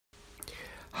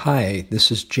Hi,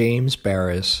 this is James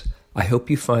Baraz. I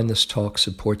hope you find this talk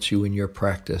supports you in your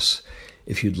practice.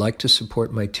 If you'd like to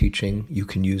support my teaching, you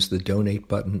can use the donate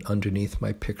button underneath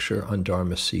my picture on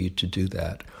Dharma Seed to do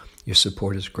that. Your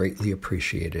support is greatly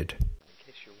appreciated. In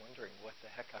case you're wondering what the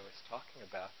heck I was talking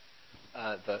about,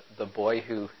 the boy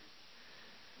who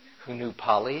knew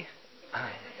Pali.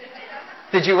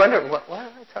 Did you wonder what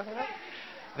am I talking about?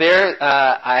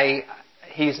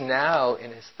 He's now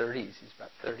in his 30s. He's about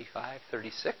 35,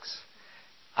 36.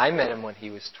 I met him when he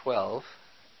was 12,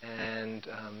 and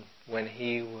when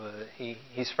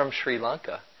he's from Sri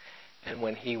Lanka, and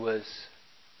when he was,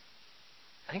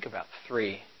 I think, about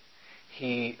 3,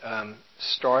 he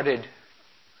started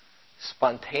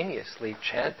spontaneously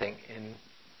chanting in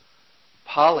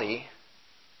Pali.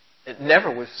 It never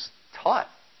was taught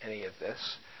any of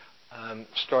this.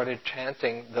 Started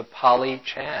chanting the Pali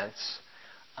chants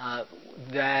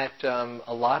that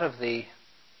a lot of the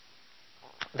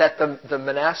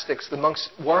monastics, the monks,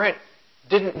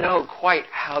 didn't know quite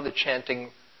how the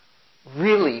chanting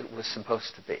really was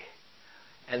supposed to be.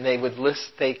 And they would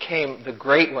the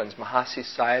great ones, Mahasi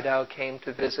Sayadaw came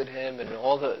to visit him, and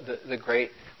all the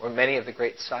great, or many of the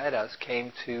great Sayadaws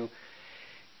came to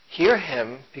hear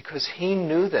him because he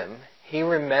knew them. He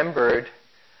remembered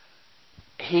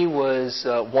he was,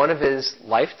 one of his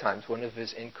lifetimes, one of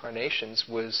his incarnations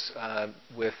was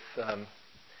with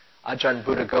Ajahn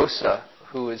Buddhadasa,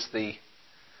 who is the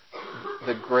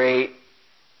great,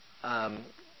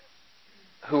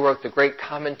 who wrote the great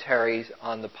commentaries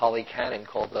on the Pali Canon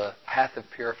called the Path of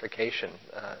Purification,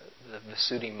 the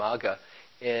Visuddhimagga,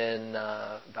 in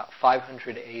about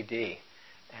 500 A.D.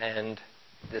 And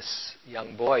this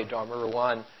young boy, Dharma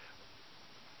Rawan,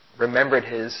 remembered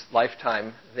his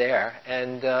lifetime there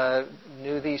and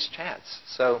knew these chants.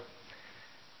 So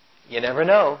you never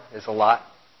know. There's a lot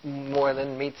more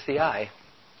than meets the eye.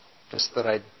 Just thought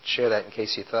I'd share that in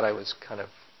case you thought I was kind of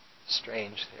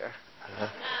strange there.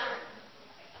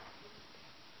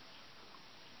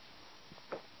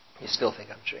 You still think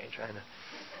I'm strange, I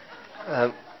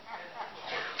know.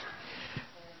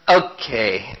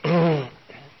 Okay.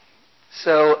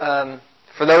 So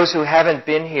for those who haven't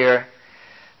been here,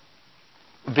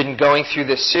 been going through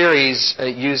this series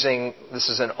using, this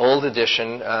is an old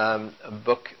edition, a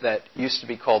book that used to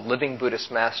be called Living Buddhist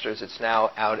Masters. It's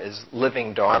now out as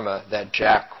Living Dharma, that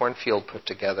Jack Kornfields put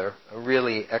together. A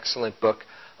really excellent book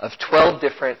of 12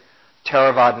 different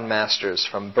Theravada masters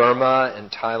from Burma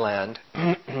and Thailand.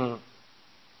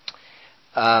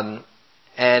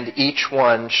 And each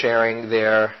one sharing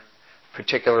their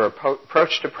particular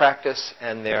approach to practice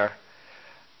and their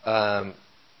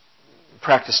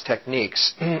practice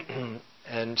techniques.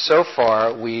 And so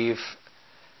far we've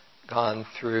gone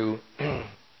through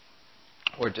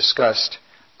or discussed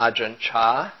Ajahn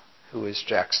Chah, who is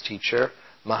Jack's teacher,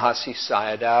 Mahasi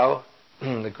Sayadaw,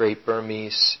 the great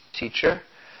Burmese teacher.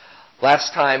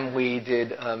 Last time we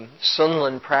did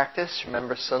Sunlan practice.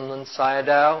 Remember Sunlan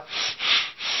Sayadaw?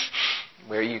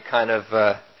 Where you kind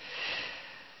of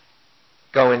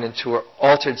going into an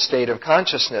altered state of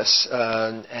consciousness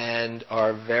and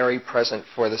are very present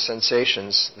for the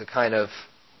sensations, the kind of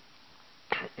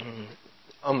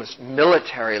almost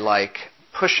military-like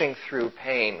pushing through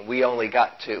pain. We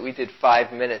did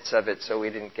 5 minutes of it, so we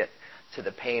didn't get to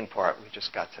the pain part. We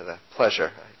just got to the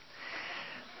pleasure.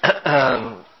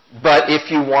 But if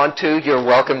you want to, you're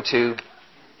welcome to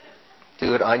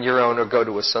do it on your own or go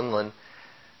to a Sunlan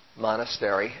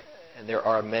monastery. And there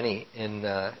are many in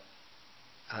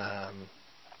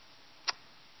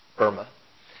Burma.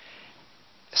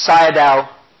 Sayadaw,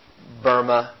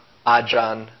 Burma,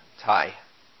 Ajahn, Thai.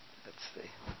 That's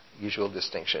the usual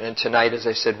distinction. And tonight, as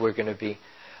I said, we're going to be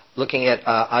looking at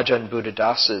Ajahn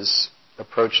Buddhadasa's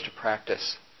approach to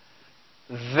practice.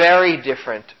 Very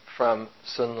different from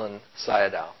Sunlan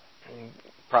Sayadaw.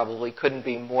 Probably couldn't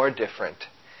be more different.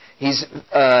 He's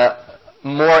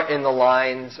more in the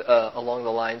lines, along the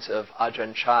lines of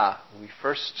Ajahn Chah, who we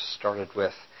first started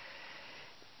with.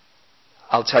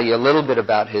 I'll tell you a little bit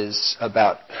about who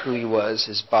he was,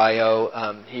 his bio.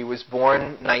 He was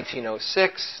born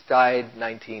 1906, died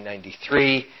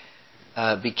 1993,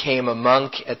 became a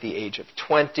monk at the age of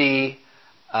 20,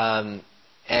 and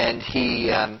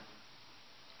he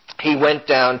went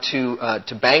down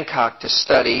to Bangkok to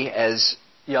study, as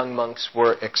young monks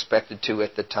were expected to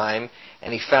at the time,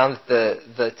 and he found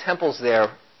that the temples there,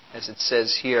 as it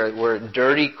says here, were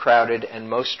dirty, crowded, and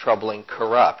most troubling,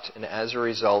 corrupt. And as a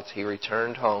result, he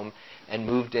returned home and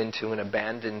moved into an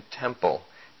abandoned temple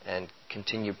and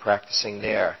continued practicing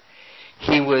there.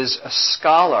 He was a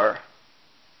scholar,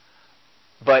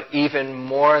 but even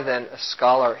more than a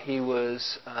scholar, he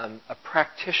was a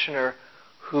practitioner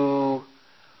who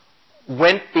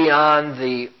went beyond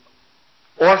the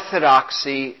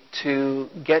orthodoxy to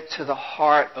get to the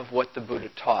heart of what the Buddha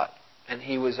taught. And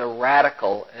he was a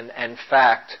radical and in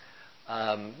fact,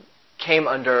 came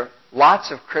under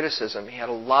lots of criticism. He had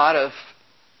a lot of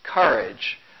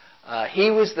courage. He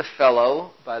was the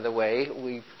fellow, by the way,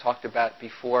 we've talked about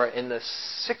before, in the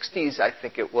 60s, I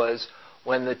think it was,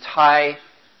 when the Thai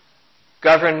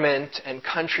government and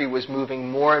country was moving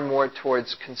more and more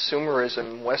towards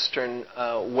consumerism, Western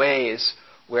ways,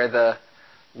 where the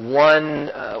one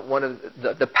of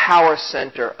the power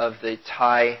center of the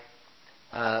Thai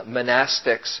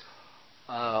monastics,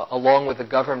 along with the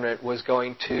government, was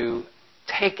going to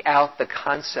take out the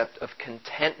concept of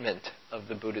contentment of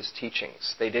the Buddha's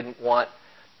teachings. They didn't want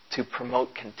to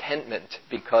promote contentment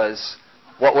because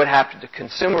what would happen to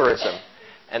consumerism?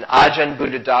 And Ajahn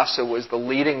Buddhadasa was the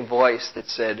leading voice that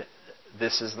said,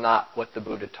 this is not what the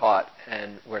Buddha taught,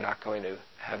 and we're not going to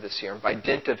have this here. And by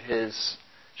dint of his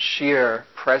sheer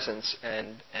presence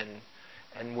and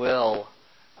will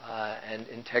and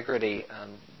integrity,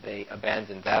 they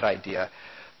abandoned that idea.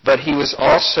 But he was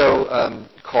also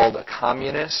called a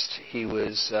communist. He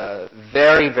was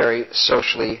very, very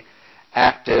socially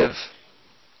active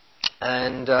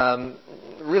and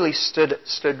really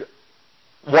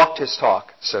walked his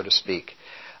talk, so to speak.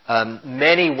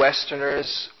 Many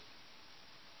Westerners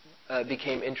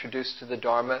became introduced to the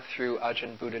Dharma through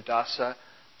Ajahn Buddhadasa.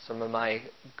 Some of my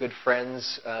good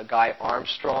friends, Guy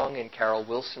Armstrong and Carol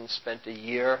Wilson, spent a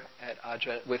year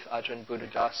with Ajahn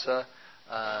Buddhadasa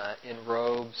in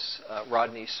robes.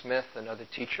 Rodney Smith, another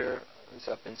teacher who's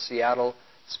up in Seattle,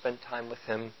 spent time with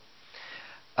him.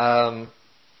 And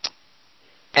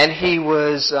he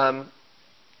was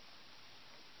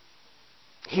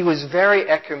very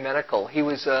ecumenical. He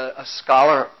was a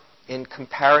scholar in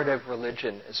comparative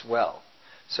religion as well.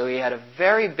 So he had a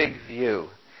very big view.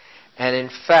 And in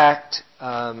fact,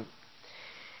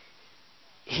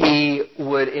 he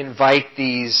would invite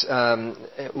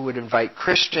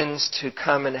Christians to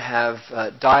come and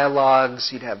have dialogues.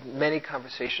 He'd have many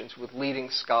conversations with leading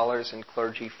scholars and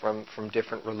clergy from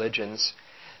different religions.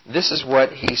 This is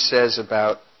what he says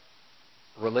about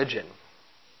religion.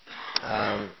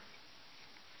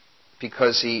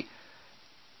 Because he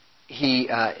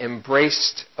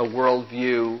embraced a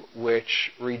worldview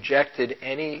which rejected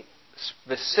any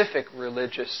specific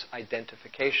religious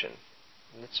identification.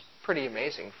 And it's pretty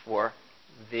amazing for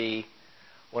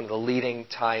one of the leading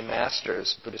Thai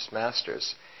masters, Buddhist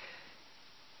masters.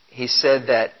 He said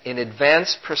that in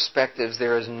advanced perspectives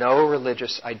there is no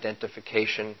religious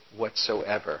identification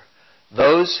whatsoever.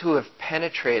 Those who have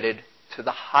penetrated to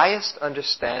the highest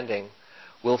understanding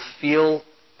will feel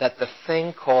that the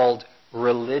thing called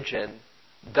religion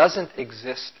doesn't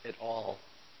exist at all.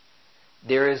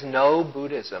 There is no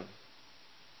Buddhism.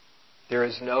 There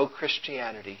is no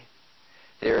Christianity.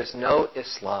 There is no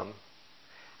Islam.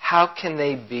 How can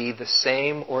they be the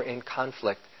same or in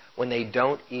conflict when they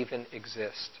don't even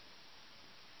exist?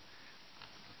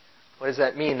 What does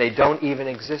that mean? They don't even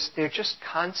exist. They're just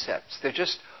concepts. They're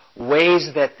just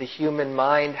ways that the human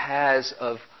mind has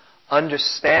of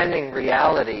understanding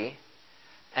reality,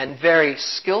 and very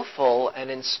skillful and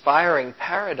inspiring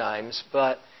paradigms,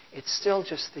 but it's still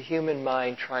just the human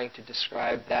mind trying to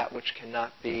describe that which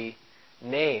cannot be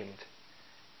named.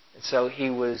 And so he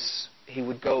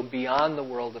would go beyond the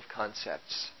world of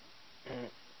concepts.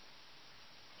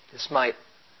 This might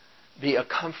be a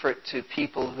comfort to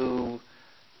people who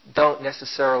don't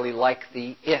necessarily like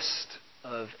the ist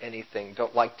of anything,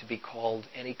 don't like to be called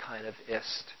any kind of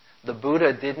ist. The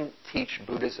Buddha didn't teach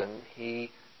Buddhism.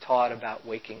 He taught about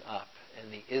waking up,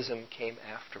 and the ism came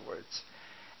afterwards.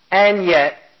 And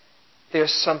yet,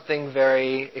 there's something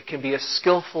it can be a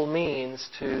skillful means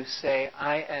to say,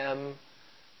 I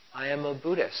am a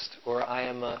Buddhist, or I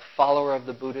am a follower of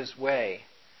the Buddha's way.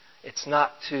 It's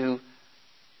not to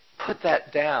put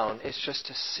that down, it's just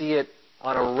to see it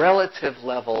on a relative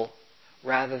level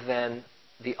rather than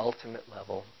the ultimate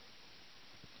level.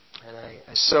 And I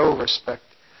so respect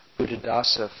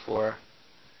Buddhadasa for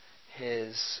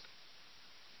his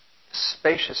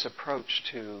spacious approach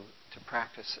to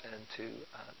practice and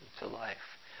to life.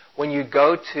 When you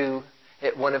go to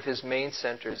one of his main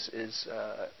centers is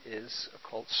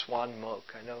called Suan Mok.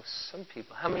 I know some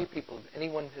people. How many people?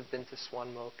 Anyone have been to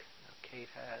Suan Mok? No, Kate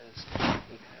has.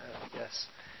 We have. Yes.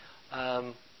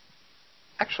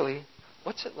 Actually,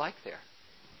 what's it like there?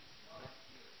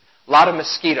 A lot of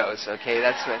mosquitoes. Okay,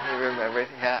 that's what you remember.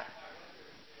 Yeah.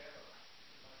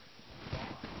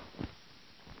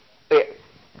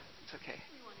 It's okay.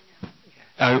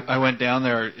 I went down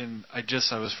there, and I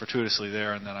was fortuitously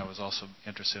there, and then I was also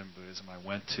interested in Buddhism. I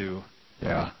went to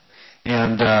Yeah.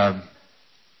 And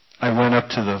I went up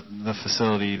to the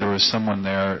facility. There was someone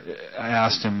there. I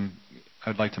asked him,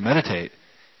 I'd like to meditate.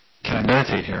 Can I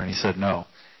meditate here? And he said no.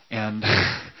 And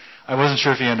I wasn't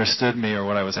sure if he understood me or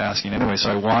what I was asking anyway, so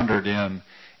I wandered in,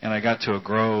 and I got to a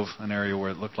grove, an area where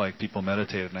it looked like people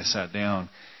meditated, and I sat down.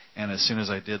 And as soon as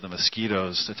I did, the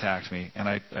mosquitoes attacked me, and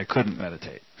I couldn't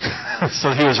meditate.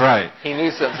 So he was right. He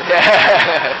knew something.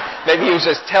 Maybe he was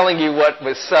just telling you what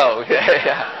was so.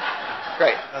 Yeah.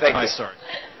 Great. That's my story.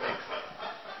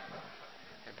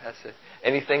 Pass it.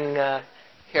 Anything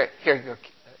here? Here you go,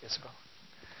 Isabel.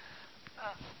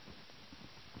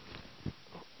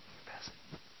 Pass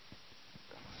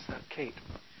it. Kate.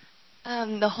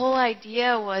 The whole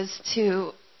idea was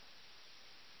to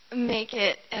make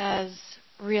it as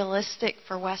realistic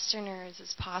for Westerners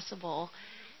as possible,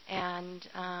 and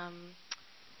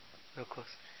Real close.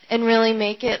 And really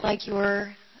make it like you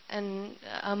were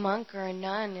a monk or a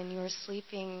nun, and you were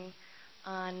sleeping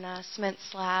on cement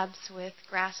slabs with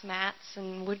grass mats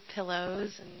and wood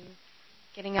pillows, and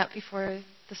getting up before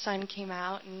the sun came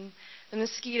out. And the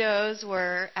mosquitoes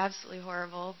were absolutely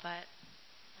horrible, but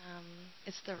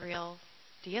it's the real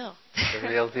deal. The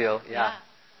real deal, yeah. Yeah.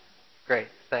 Great,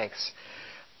 thanks.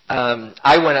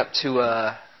 I went up to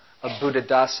a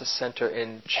Buddhadasa center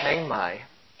in Chiang Mai,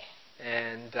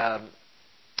 and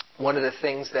one of the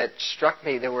things that struck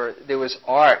me, there was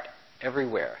art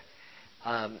everywhere.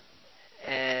 And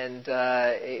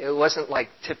it wasn't like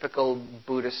typical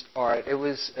Buddhist art. It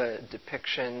was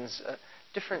depictions,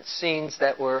 different scenes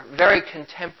that were very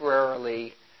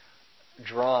contemporarily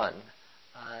drawn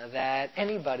that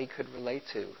anybody could relate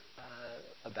to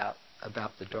about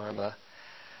the Dharma.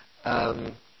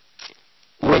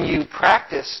 When you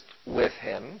practiced with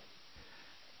him,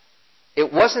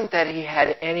 it wasn't that he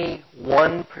had any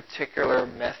one particular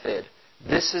method.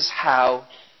 This is how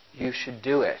you should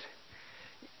do it.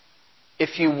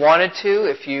 If you wanted to,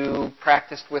 if you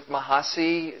practiced with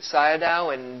Mahasi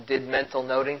Sayadaw and did mental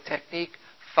noting technique,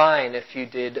 fine. If you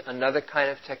did another kind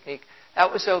of technique,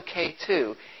 that was okay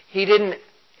too. He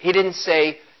didn't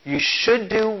say you should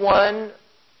do one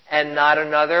and not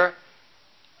another.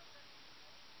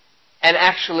 And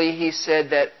actually, he said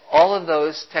that all of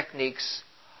those techniques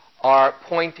are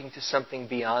pointing to something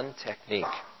beyond technique.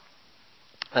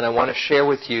 And I want to share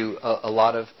with you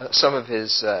some of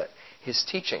his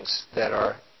teachings that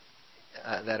are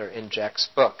in Jack's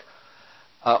book.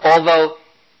 Although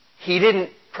he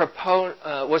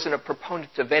wasn't a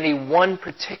proponent of any one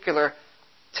particular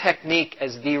technique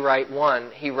as the right one,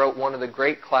 he wrote one of the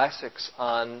great classics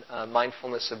on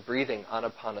mindfulness of breathing,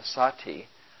 Anapanasati.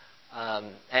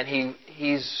 And he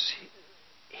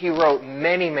wrote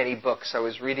many, many books. I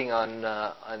was reading on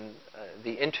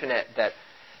the internet that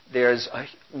there's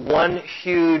one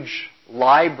huge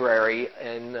library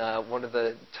in one of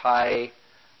the Thai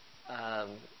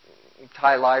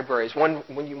libraries, one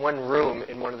room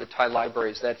in one of the Thai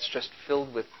libraries that's just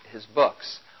filled with his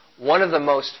books. One of the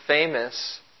most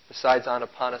famous, besides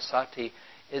Anapanasati,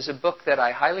 is a book that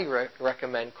I highly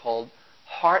recommend called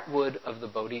Heartwood of the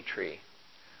Bodhi Tree,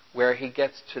 where he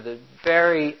gets to the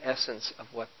very essence of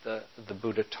what the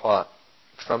Buddha taught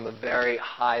from a very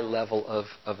high level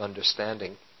of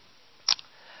understanding.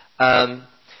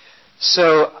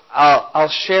 So I'll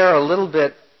share a little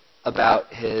bit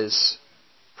about his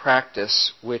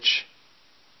practice, which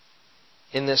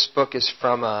in this book is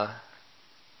from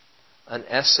an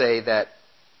essay that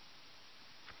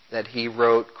he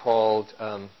wrote called,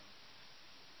 I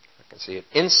can see it,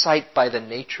 Insight by the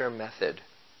Nature Method.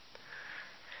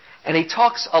 And he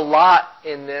talks a lot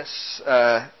in this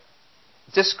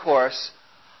discourse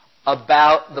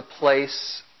about the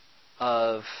place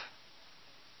of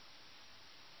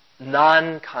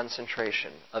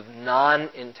non-concentration, of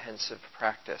non-intensive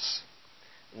practice.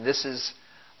 And this is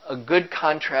a good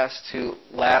contrast to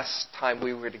last time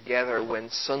we were together when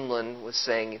Sunlun was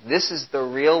saying, this is the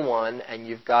real one, and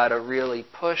you've got to really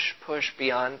push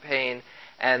beyond pain,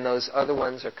 and those other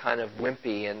ones are kind of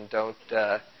wimpy and don't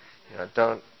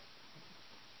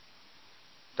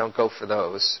go for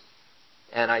those.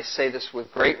 And I say this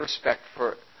with great respect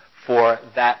for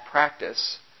that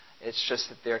practice. It's just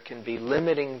that there can be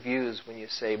limiting views when you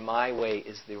say, my way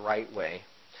is the right way.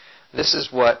 This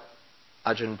is what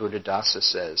Ajahn Buddhadasa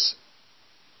says.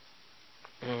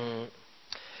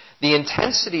 The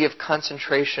intensity of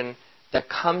concentration that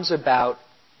comes about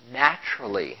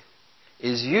naturally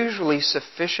is usually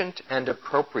sufficient and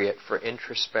appropriate for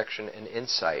introspection and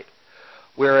insight,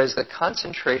 whereas the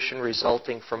concentration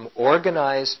resulting from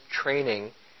organized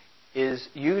training is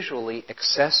usually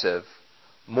excessive,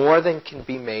 more than can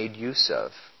be made use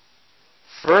of.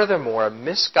 Furthermore,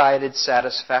 misguided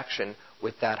satisfaction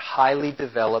with that highly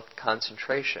developed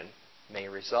concentration may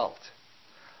result.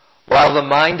 While the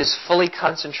mind is fully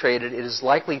concentrated, it is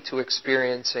likely to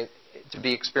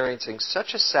be experiencing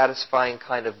such a satisfying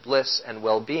kind of bliss and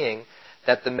well-being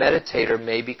that the meditator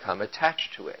may become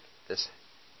attached to it. This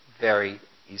very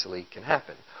easily can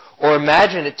happen. Or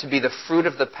imagine it to be the fruit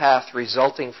of the path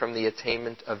resulting from the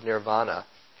attainment of nirvana.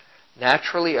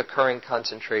 Naturally occurring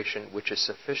concentration, which is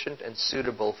sufficient and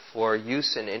suitable for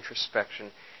use in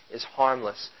introspection, is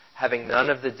harmless, having none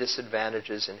of the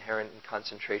disadvantages inherent in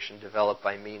concentration developed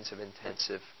by means of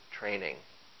intensive training.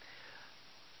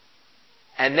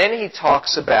 And then he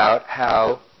talks about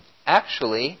how,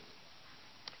 actually,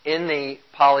 in the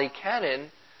Pali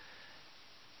Canon,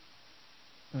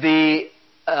 the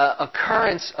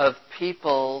occurrence of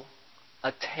people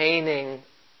attaining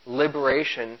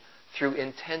liberation through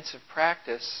intensive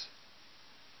practice,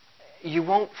 you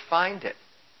won't find it.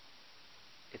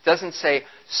 It doesn't say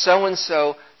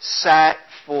so-and-so sat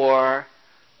for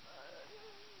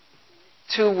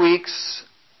 2 weeks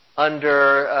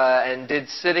under and did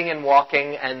sitting and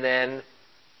walking, and then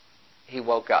he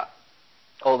woke up.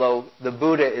 Although the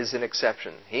Buddha is an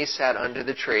exception. He sat under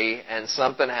the tree and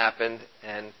something happened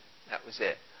and that was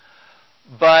it.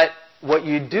 But what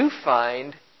you do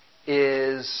find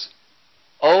is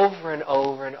over and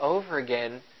over and over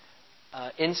again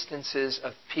instances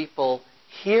of people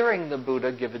hearing the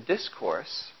Buddha give a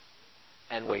discourse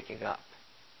and waking up.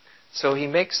 So he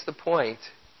makes the point,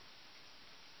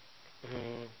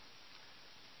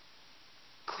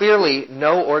 clearly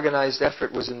no organized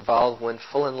effort was involved when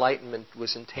full enlightenment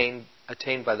was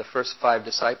attained by the first 5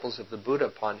 disciples of the Buddha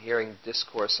upon hearing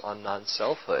discourse on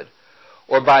non-selfhood,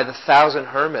 or by the 1,000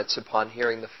 hermits upon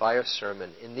hearing the fire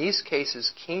sermon. In these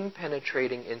cases, keen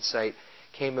penetrating insight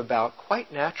came about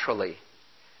quite naturally.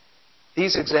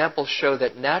 These examples show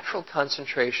that natural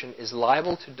concentration is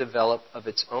liable to develop of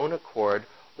its own accord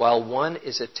while one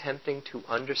is attempting to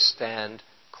understand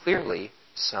clearly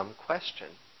some question.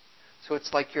 So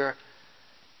it's like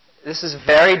this is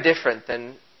very different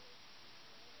than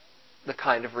the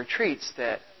kind of retreats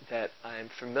that I'm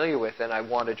familiar with, and I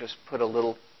want to just put a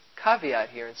little caveat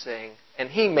here in saying, and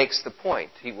he makes the point,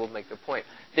 he will make the point,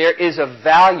 there is a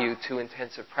value to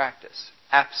intensive practice,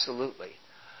 absolutely.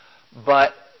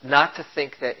 But not to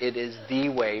think that it is the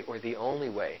way or the only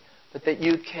way, but that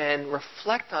you can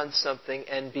reflect on something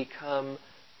and become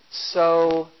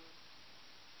so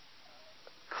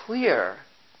clear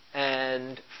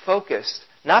and focused,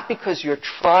 not because you're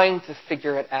trying to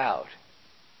figure it out,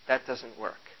 that doesn't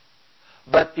work,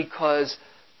 but because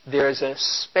there's a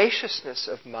spaciousness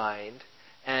of mind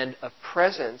and a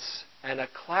presence and a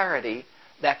clarity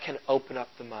that can open up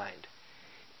the mind.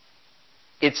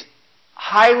 It's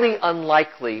highly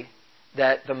unlikely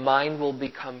that the mind will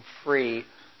become free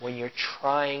when you're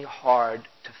trying hard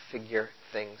to figure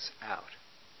things out.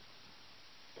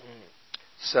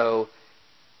 So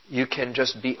you can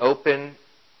just be open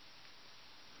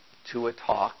to a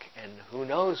talk, and who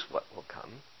knows what will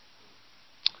come.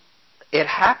 It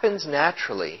happens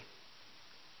naturally.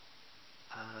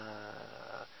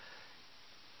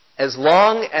 As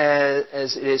long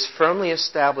as it is firmly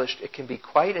established, it can be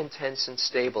quite intense and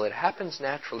stable. It happens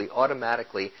naturally,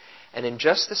 automatically, and in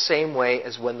just the same way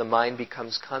as when the mind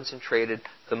becomes concentrated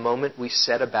the moment we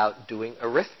set about doing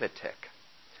arithmetic.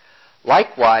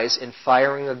 Likewise, in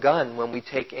firing a gun, when we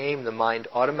take aim, the mind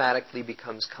automatically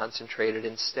becomes concentrated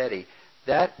and steady.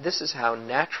 This is how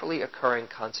naturally occurring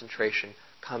concentration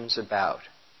comes about.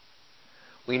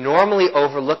 We normally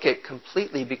overlook it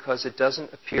completely because it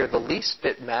doesn't appear the least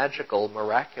bit magical,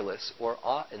 miraculous, or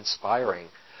awe-inspiring.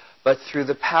 But through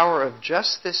the power of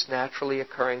just this naturally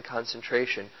occurring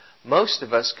concentration, most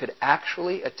of us could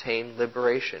actually attain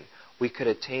liberation. We could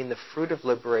attain the fruit of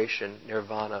liberation,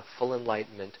 nirvana, full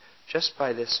enlightenment, just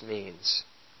by this means.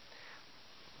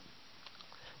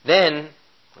 Then,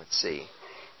 let's see,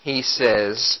 he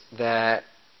says that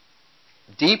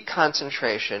deep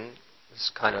concentration, this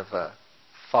is kind of a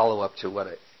follow-up to what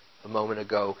a moment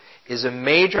ago, is a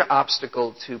major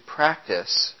obstacle to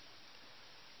practice.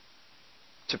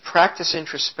 To practice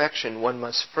introspection, one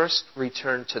must first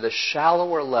return to the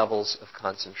shallower levels of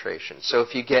concentration. So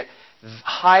if you get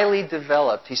highly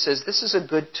developed, he says this is a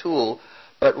good tool,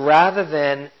 but rather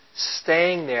than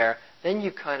staying there, then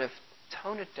you kind of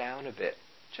tone it down a bit.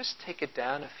 Just take it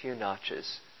down a few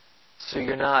notches so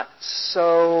you're not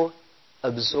so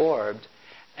absorbed,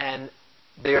 and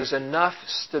there's enough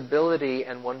stability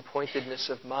and one-pointedness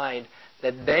of mind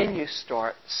that then you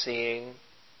start seeing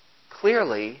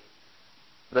clearly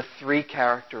the 3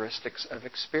 characteristics of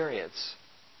experience,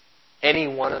 any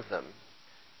one of them.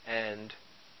 And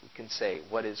we can say,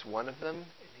 what is one of them?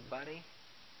 Anybody?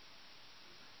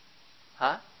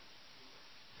 Huh?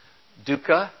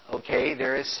 Dukkha, okay,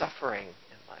 there is suffering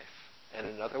in life. And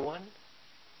another one?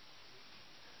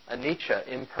 Anicca,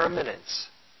 impermanence.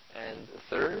 And the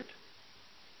third?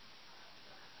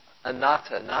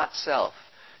 Anatta, not self.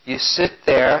 You sit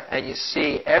there and you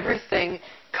see everything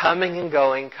coming and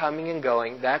going, coming and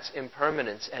going. That's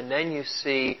impermanence. And then you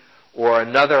see, or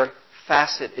another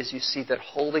facet is you see that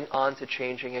holding on to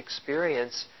changing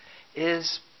experience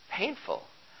is painful.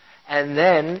 And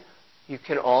then you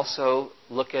can also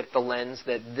look at the lens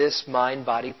that this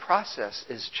mind-body process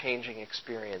is changing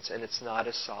experience, and it's not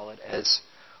as solid as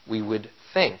we would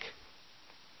think.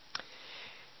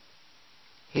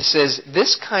 He says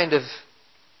this kind of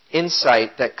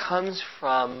insight that comes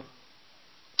from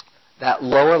that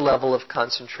lower level of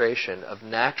concentration, of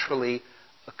naturally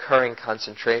occurring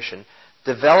concentration,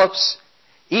 develops,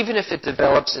 even if it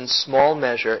develops in small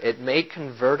measure, it may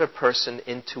convert a person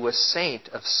into a saint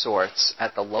of sorts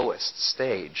at the lowest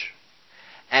stage.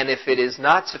 And if it is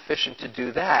not sufficient to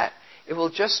do that, it will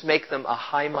just make them a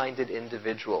high-minded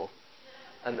individual,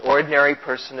 an ordinary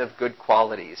person of good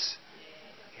qualities.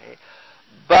 Okay?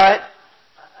 But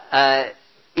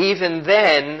even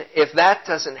then, if that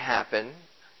doesn't happen,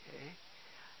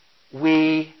 okay,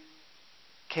 we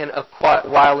can acquire,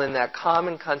 while in that calm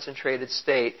and concentrated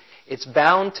state, it's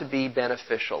bound to be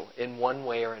beneficial in one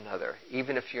way or another.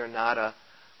 Even if you're not a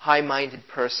high-minded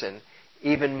person,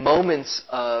 even moments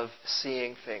of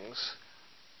seeing things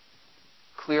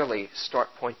clearly start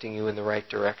pointing you in the right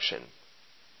direction.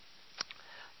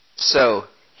 So,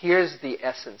 here's the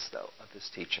essence, though, of this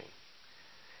teaching.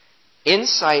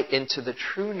 Insight into the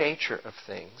true nature of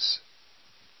things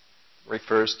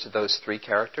refers to those three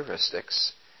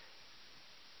characteristics: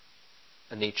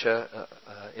 anicca,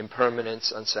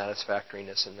 impermanence,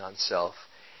 unsatisfactoriness, and non-self.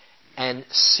 And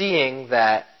seeing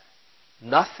that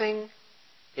nothing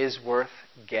is worth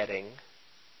getting,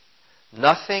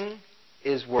 nothing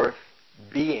is worth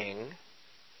being,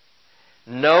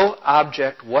 no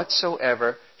object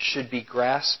whatsoever should be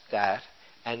grasped at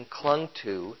and clung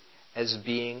to as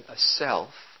being a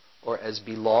self, or as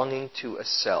belonging to a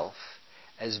self,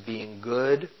 as being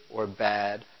good or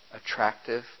bad,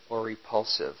 attractive or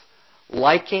repulsive.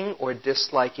 Liking or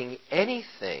disliking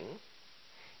anything,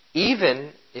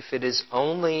 even if it is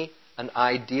only an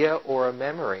idea or a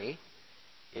memory,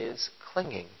 is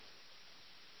clinging.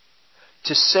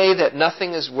 To say that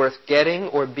nothing is worth getting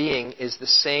or being is the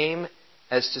same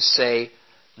as to say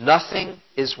nothing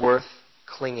is worth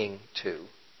clinging to.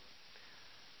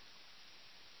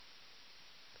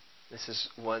 This is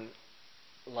one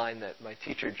line that my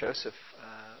teacher Joseph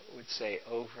would say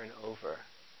over and over.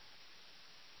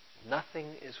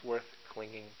 Nothing is worth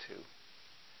clinging to.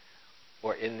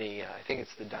 Or in the, I think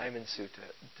it's the Diamond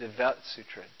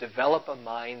Sutra, develop a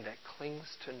mind that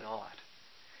clings to naught.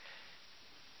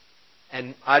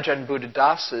 And Ajahn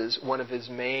Buddhadasa's, one of his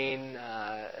main,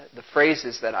 the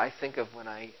phrases that I think of when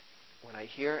I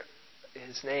hear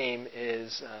his name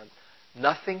is,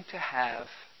 nothing to have,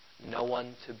 no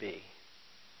one to be.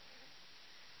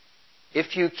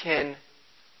 If you can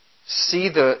see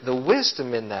the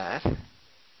wisdom in that,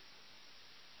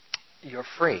 you're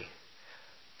free.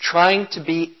 Trying to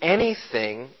be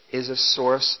anything is a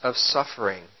source of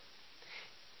suffering.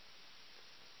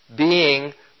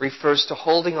 Being refers to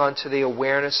holding on to the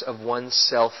awareness of one's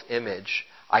self-image,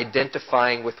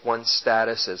 identifying with one's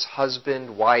status as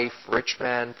husband, wife, rich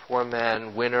man, poor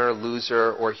man, winner,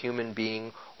 loser, or human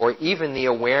being, or even the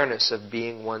awareness of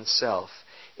being oneself.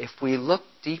 If we look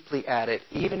deeply at it,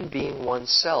 even being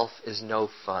oneself is no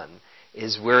fun,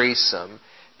 is wearisome,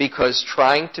 because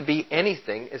trying to be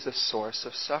anything is a source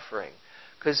of suffering.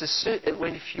 Because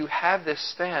if you have this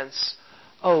stance,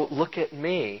 oh, look at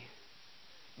me,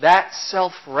 that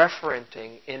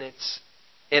self-referenting in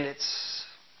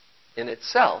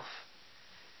itself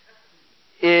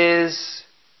is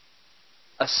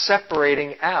a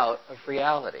separating out of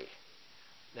reality.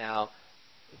 Now,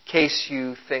 in case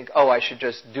you think, oh, I should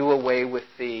just do away with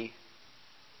the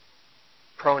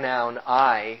pronoun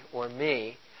I or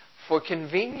me, for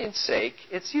convenience sake,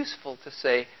 it's useful to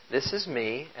say, this is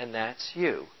me and that's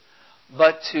you.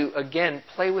 But to, again,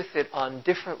 play with it on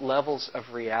different levels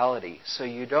of reality. So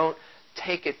you don't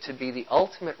take it to be the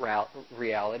ultimate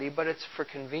reality, but it's, for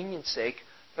convenience sake,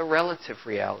 the relative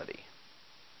reality.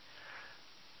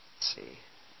 Let's see.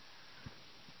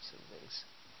 Some things.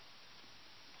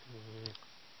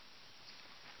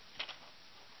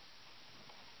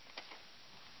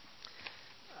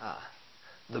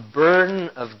 The burden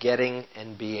of getting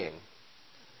and being.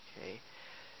 Okay.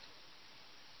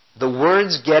 The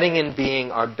words getting and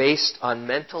being are based on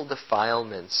mental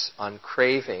defilements, on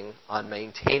craving, on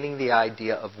maintaining the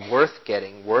idea of worth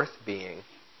getting, worth being,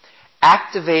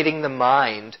 activating the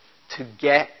mind to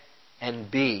get and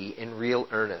be in real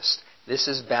earnest. This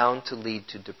is bound to lead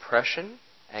to depression,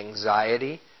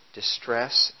 anxiety,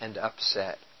 distress, and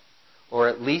upset, or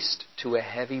at least to a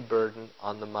heavy burden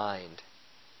on the mind.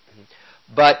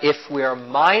 But if we are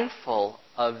mindful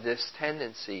of this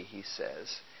tendency, he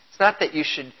says, it's not that you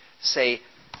should say,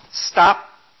 stop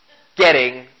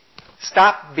getting,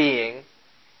 stop being.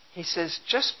 He says,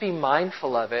 just be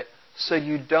mindful of it so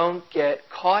you don't get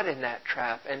caught in that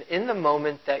trap. And in the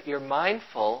moment that you're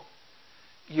mindful,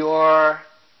 you're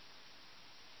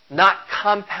not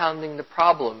compounding the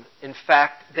problem. In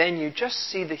fact, then you just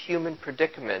see the human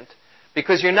predicament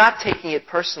because you're not taking it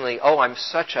personally. Oh, I'm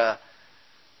such a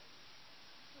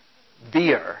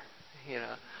beer.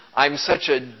 I'm such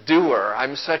a doer.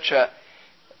 I'm such a...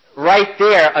 Right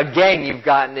there, again, you've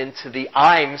gotten into the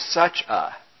I'm such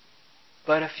a.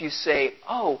 But if you say,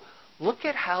 oh, look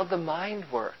at how the mind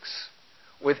works,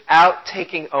 without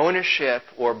taking ownership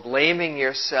or blaming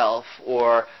yourself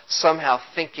or somehow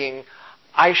thinking,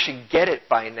 I should get it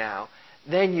by now,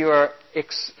 then you're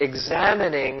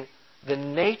examining the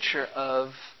nature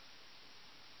of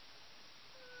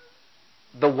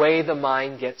the way the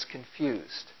mind gets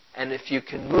confused. And if you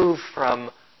can move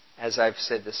from, as I've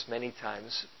said this many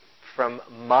times, from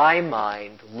my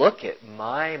mind, look at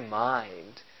my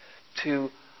mind, to,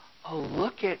 oh,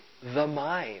 look at the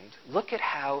mind. Look at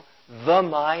how the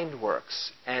mind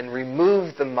works. And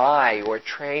remove the my or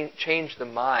change the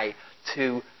my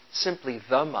to simply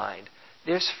the mind.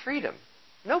 There's freedom.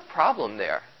 No problem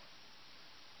there.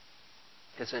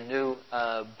 There's a new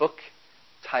book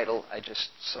title I just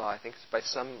saw. I think it's by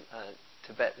some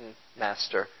Tibetan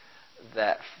master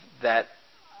that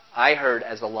I heard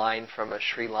as a line from a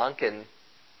Sri Lankan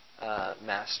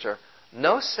master.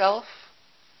 No self,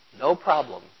 no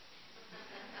problem.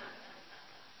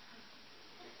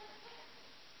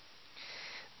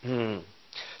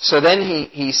 So then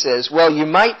he says, well, you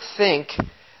might think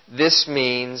this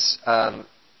means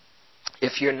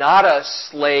if you're not a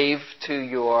slave to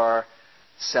your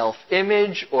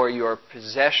self-image or your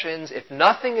possessions, if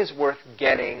nothing is worth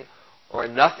getting or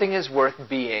nothing is worth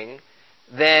being,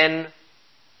 then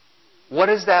what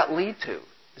does that lead to?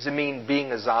 Does it mean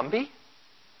being a zombie?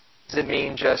 Does it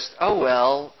mean just, oh,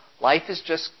 well, life is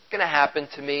just going to happen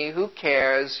to me, who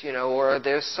cares, or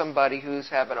there's somebody who's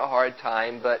having a hard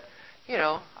time, but,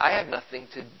 I have nothing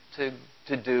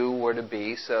to do or to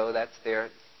be, so that's their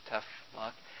tough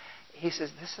luck. He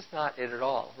says, this is not it at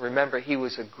all. Remember, he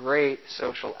was a great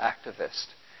social activist.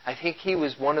 I think he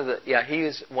was one of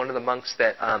the monks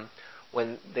that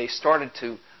when they started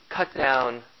to cut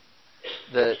down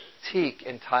the teak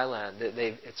in Thailand,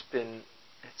 it's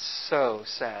so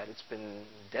sad. It's been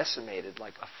decimated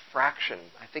like a fraction.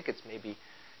 I think it's maybe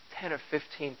 10 or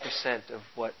 15% of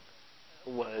what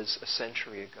was a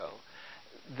century ago.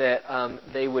 That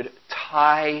they would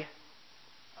tie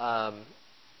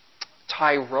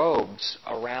robes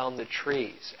around the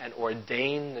trees and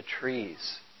ordain the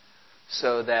trees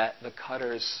so that the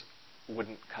cutters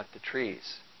wouldn't cut the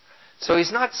trees. So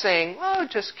he's not saying, oh,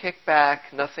 just kick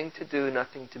back, nothing to do,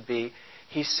 nothing to be.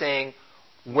 He's saying,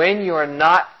 when you're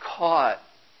not caught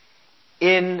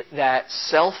in that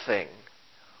selfing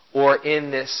or in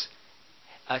this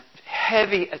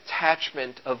heavy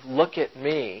attachment of look at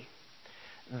me,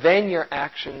 then your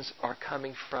actions are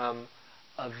coming from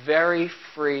a very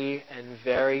free and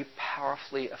very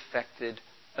powerfully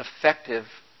effective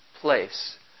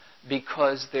place,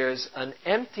 because there's an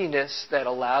emptiness that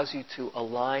allows you to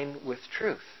align with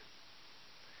truth.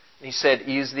 And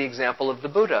he used the example of the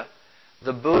Buddha.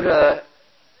 The Buddha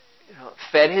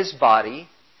fed his body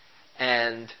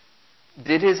and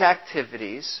did his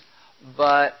activities,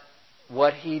 but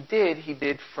what he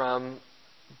did from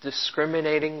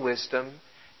discriminating wisdom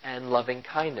and loving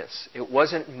kindness. It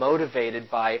wasn't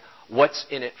motivated by what's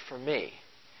in it for me.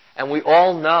 And we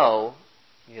all know,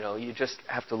 you just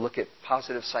have to look at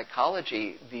positive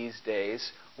psychology these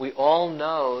days. We all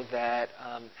know that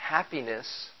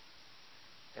happiness,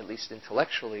 at least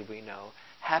intellectually we know,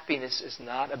 happiness is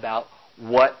not about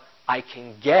what I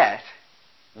can get,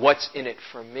 what's in it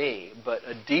for me, but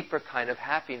a deeper kind of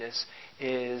happiness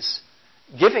is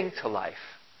giving to life,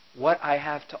 what I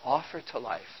have to offer to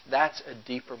life. That's a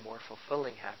deeper, more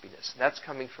fulfilling happiness. That's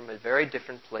coming from a very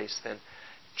different place than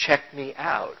check me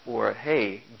out or,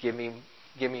 hey, give me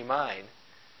mine.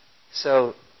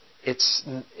 So it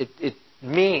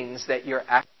means that you're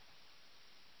acting.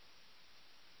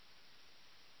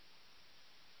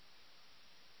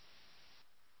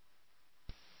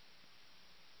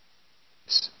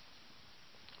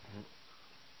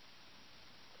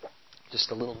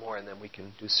 Just a little more, and then we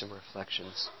can do some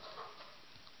reflections.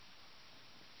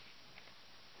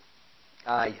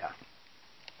 Yeah.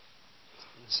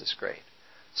 This is great.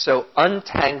 So,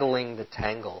 untangling the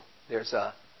tangle. There's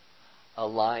a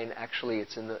line. Actually,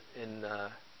 it's in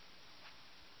I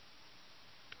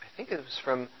think it was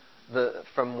from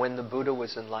when the Buddha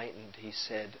was enlightened. He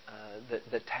said that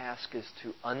the task is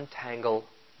to untangle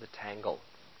the tangle.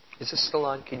 Is this still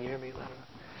on? Can you hear me loud enough?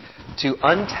 To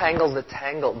untangle the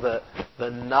tangle, the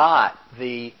knot,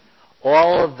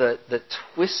 all of the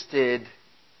twisted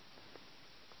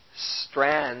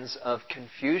strands of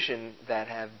confusion that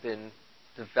have been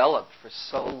developed for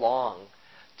so long,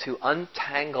 to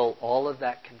untangle all of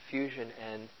that confusion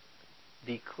and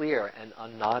be clear and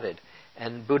unknotted.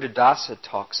 And Buddhadasa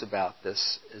talks about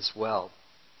this as well.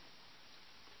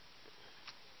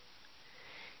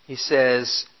 He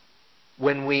says,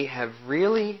 when we have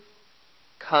really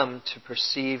come to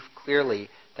perceive clearly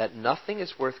that nothing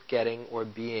is worth getting or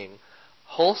being,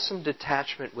 wholesome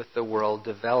detachment with the world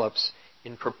develops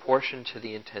in proportion to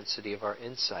the intensity of our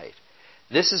insight.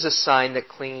 This is a sign that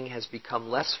clinging has become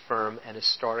less firm and is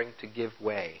starting to give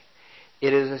way.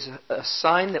 It is a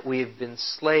sign that we have been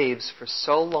slaves for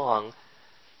so long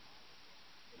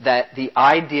that the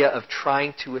idea of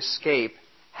trying to escape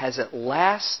has at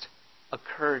last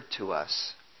occurred to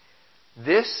us.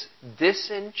 This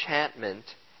disenchantment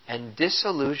and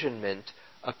disillusionment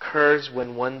occurs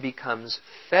when one becomes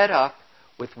fed up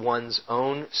with one's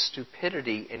own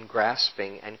stupidity in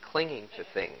grasping and clinging to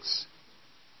things.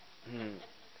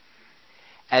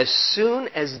 As soon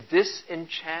as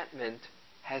disenchantment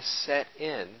has set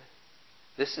in,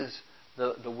 this is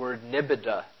the word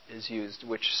nibbida is used,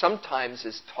 which sometimes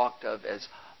is talked of as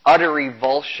utter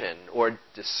revulsion or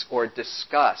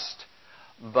disgust,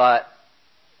 but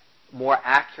more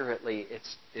accurately,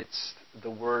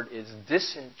 the word is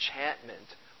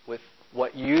disenchantment with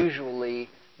what usually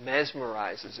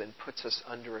mesmerizes and puts us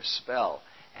under a spell.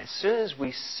 As soon as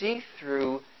we see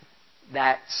through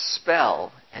that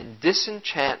spell and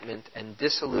disenchantment and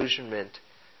disillusionment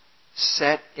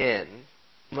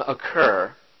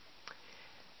occur,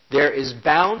 there is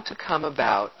bound to come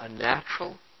about a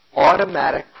natural,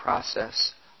 automatic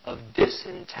process of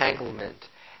disentanglement,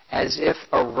 as if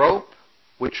a rope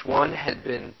which one had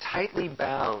been tightly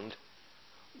bound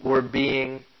were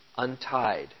being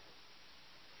untied.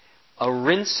 A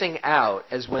rinsing out,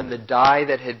 as when the dye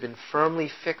that had been firmly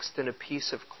fixed in a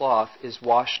piece of cloth is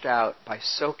washed out by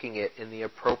soaking it in the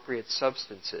appropriate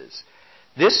substances.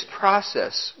 This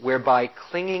process, whereby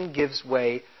clinging gives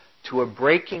way to a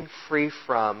breaking free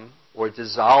from or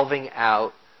dissolving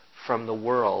out from the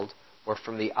world or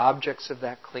from the objects of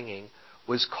that clinging,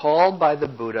 was called by the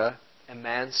Buddha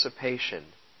emancipation.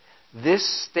 This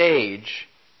stage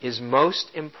is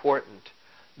most important.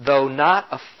 Though not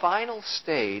a final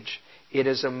stage, it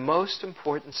is a most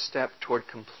important step toward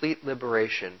complete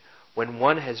liberation. When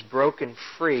one has broken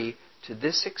free to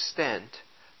this extent,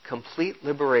 complete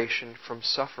liberation from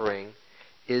suffering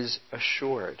is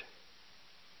assured.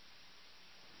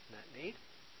 Isn't that neat?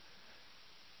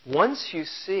 Once you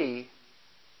see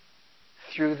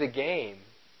through the game,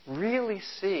 really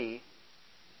see,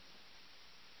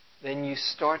 then you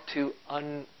start to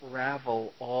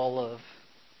unravel all of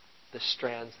the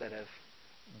strands that have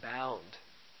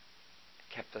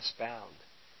kept us bound.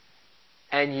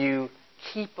 And you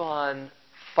keep on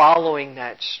following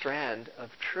that strand of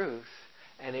truth,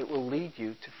 and it will lead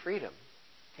you to freedom.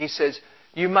 He says,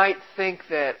 you might think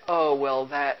that,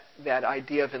 that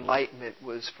idea of enlightenment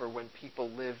was for when people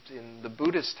lived in the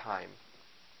Buddhist time.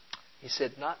 He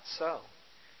said, not so.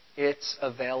 It's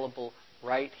available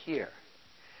right here.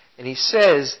 And he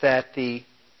says that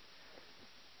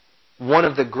one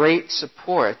of the great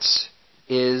supports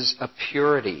is a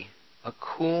purity, a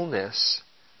coolness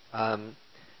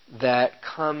that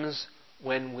comes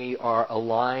when we are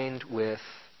aligned with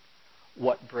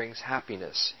what brings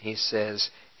happiness. He says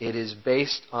it is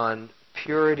based on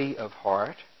purity of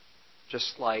heart,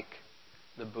 just like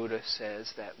the Buddha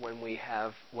says that when we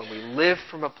live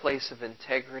from a place of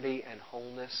integrity and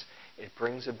wholeness, it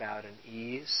brings about an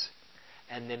ease,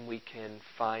 and then we can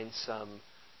find some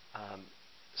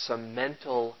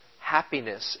mental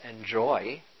happiness and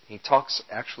joy. He talks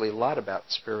actually a lot about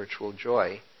spiritual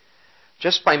joy.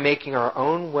 Just by making our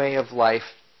own way of life,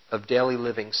 of daily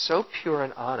living, so pure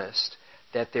and honest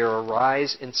that there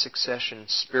arise in succession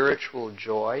spiritual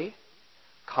joy,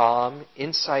 calm,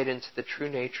 insight into the true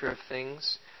nature of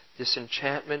things,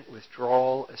 disenchantment,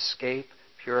 withdrawal, escape,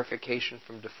 purification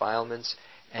from defilements,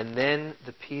 and then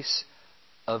the peace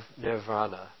of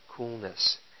nirvana,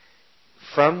 coolness.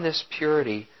 From this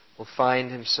purity, will find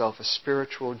himself a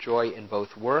spiritual joy in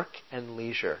both work and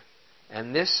leisure.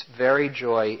 And this very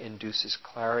joy induces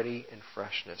clarity and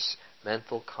freshness,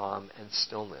 mental calm and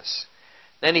stillness.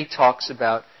 Then he talks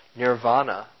about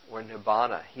nirvana or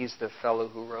nibbana. He's the fellow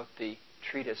who wrote the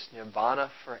treatise Nibbana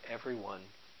for Everyone.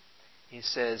 He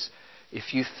says,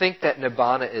 if you think that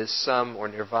nirvana is some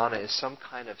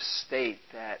kind of state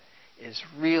that is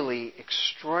really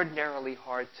extraordinarily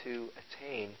hard to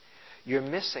attain, you're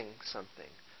missing something.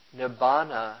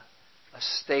 Nibbana, a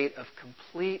state of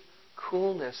complete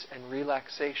coolness and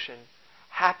relaxation,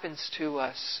 happens to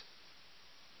us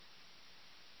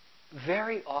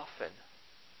very often,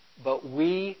 but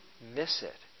we miss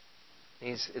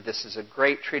it. This is a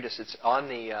great treatise. It's on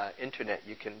the internet.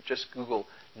 You can just Google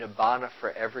Nibbana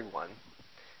for Everyone,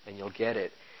 and you'll get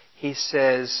it. He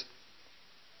says,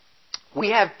 we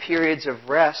have periods of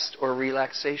rest or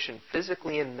relaxation,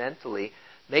 physically and mentally,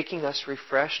 making us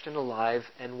refreshed and alive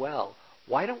and well.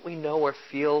 Why don't we know or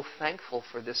feel thankful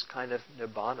for this kind of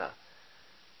nibbana?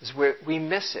 Because we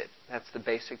miss it. That's the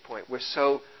basic point. We're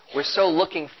so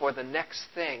looking for the next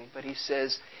thing. But he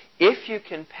says, if you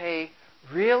can pay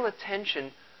real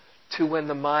attention to when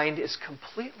the mind is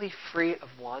completely free of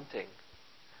wanting,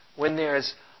 when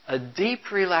there's a deep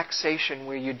relaxation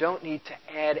where you don't need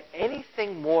to add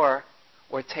anything more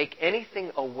or take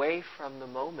anything away from the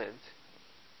moment,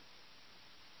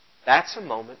 that's a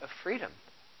moment of freedom.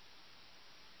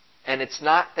 And it's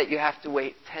not that you have to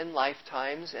wait 10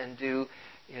 lifetimes and do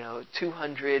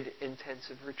 200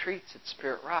 intensive retreats at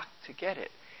Spirit Rock to get it.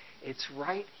 It's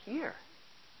right here.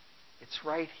 It's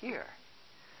right here.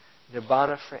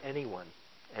 Nibbana for anyone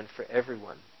and for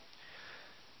everyone.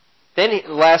 Then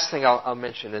the last thing I'll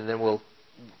mention, and then we'll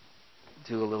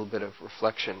do a little bit of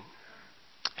reflection.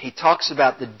 He talks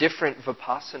about the different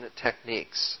vipassana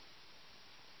techniques.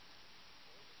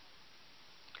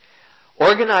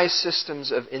 Organized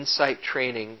systems of insight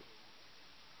training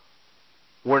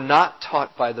were not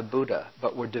taught by the Buddha,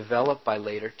 but were developed by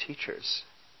later teachers.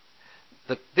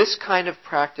 This kind of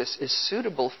practice is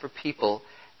suitable for people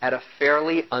at a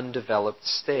fairly undeveloped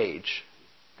stage.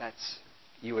 That's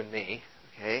you and me,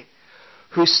 okay?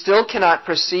 Who still cannot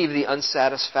perceive the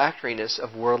unsatisfactoriness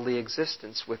of worldly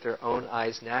existence with their own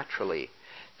eyes naturally.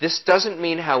 This doesn't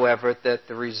mean, however, that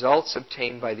the results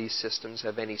obtained by these systems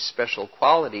have any special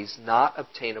qualities not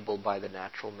obtainable by the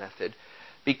natural method,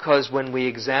 because when we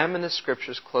examine the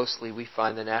scriptures closely, we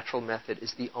find the natural method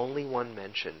is the only one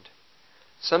mentioned.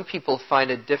 Some people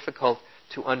find it difficult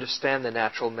to understand the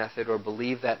natural method or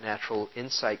believe that natural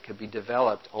insight could be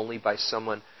developed only by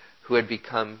someone who had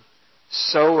become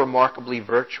so remarkably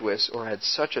virtuous or had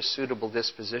such a suitable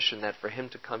disposition that for him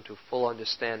to come to full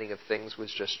understanding of things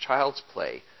was just child's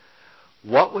play.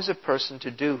 What was a person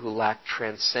to do who lacked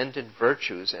transcendent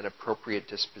virtues and appropriate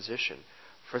disposition?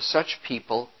 For such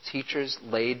people, teachers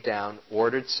laid down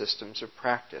ordered systems of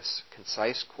practice,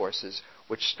 concise courses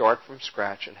which start from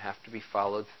scratch and have to be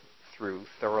followed through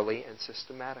thoroughly and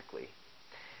systematically.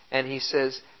 And he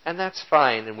says, and that's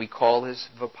fine, and we call this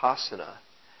vipassana.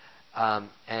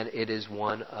 And it is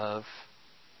one of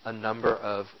a number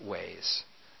of ways.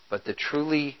 But the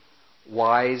truly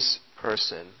wise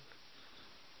person,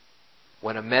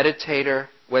 when a meditator,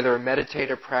 whether a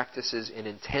meditator practices in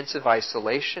intensive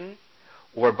isolation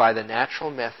or by the natural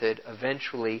method,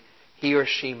 eventually he or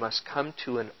she must come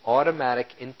to an automatic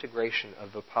integration of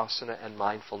vipassana and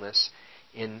mindfulness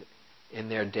in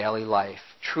their daily life.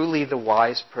 Truly the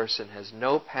wise person has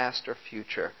no past or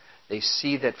future. They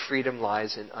see that freedom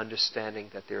lies in understanding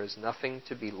that there is nothing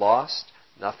to be lost,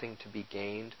 nothing to be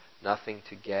gained, nothing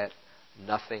to get,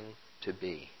 nothing to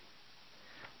be.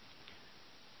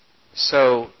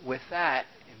 So, with that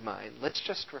in mind, let's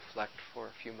just reflect for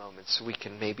a few moments so we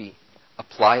can maybe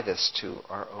apply this to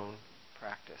our own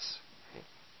practice. Okay?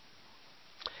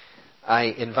 I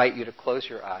invite you to close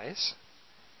your eyes.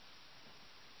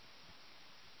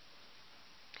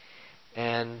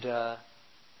 And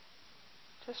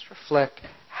just reflect,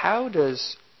 how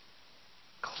does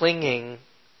clinging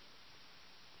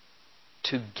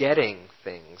to getting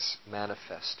things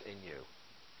manifest in you?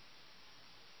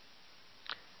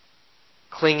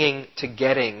 Clinging to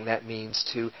getting, that means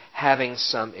to having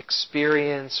some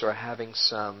experience or having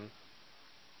some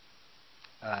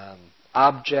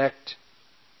object.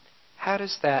 How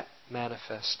does that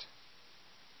manifest?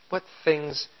 What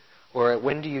things, or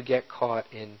when do you get caught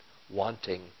in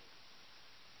wanting?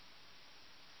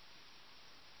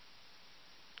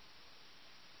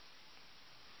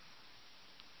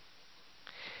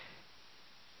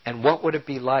 And what would it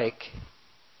be like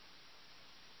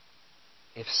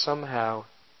if somehow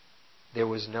there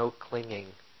was no clinging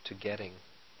to getting?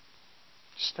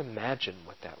 Just imagine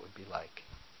what that would be like.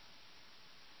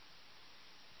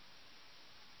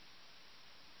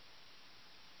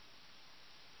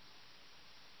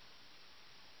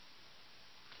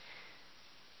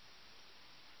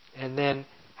 And then,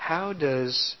 how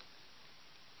does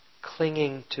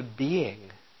clinging to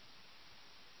being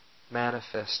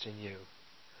manifest in you?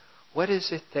 What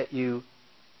is it that you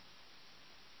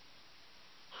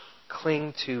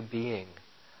cling to being?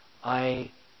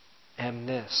 I am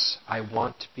this. I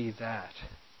want to be that.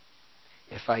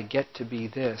 If I get to be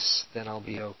this, then I'll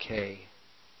be okay.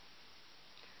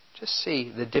 Just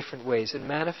see the different ways. It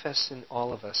manifests in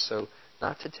all of us, so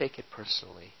not to take it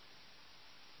personally.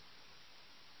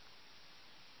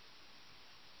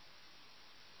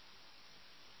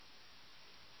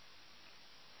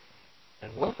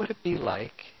 And what would it be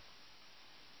like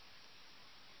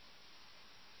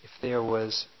if there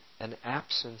was an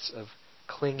absence of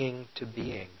clinging to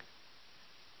being,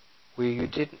 where you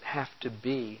didn't have to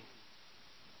be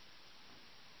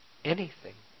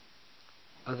anything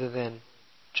other than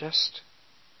just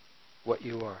what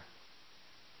you are?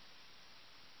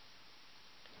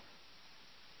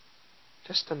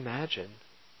 Just imagine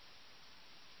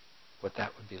what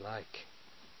that would be like.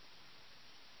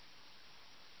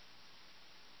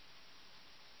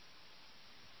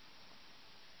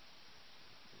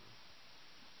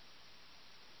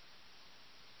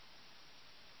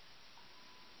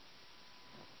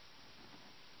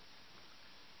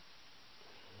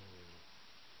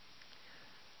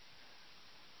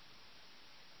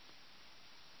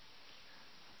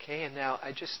 Okay, and now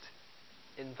I just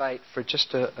invite for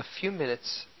just a few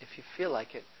minutes, if you feel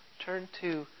like it, turn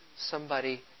to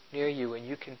somebody near you, and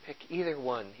you can pick either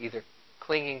one, either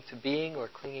clinging to being or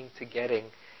clinging to getting,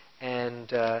 and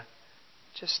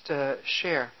just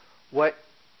share what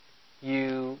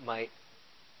you might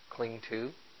cling to.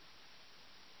 You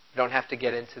don't have to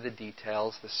get into the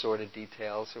details, the sordid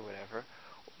details or whatever,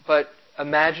 but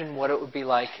imagine what it would be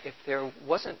like if there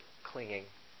wasn't clinging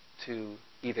to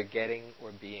either getting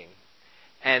or being.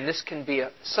 And this can be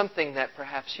something that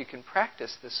perhaps you can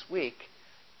practice this week.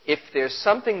 If there's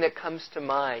something that comes to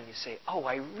mind, you say, oh,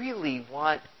 I really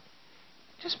want,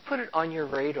 just put it on your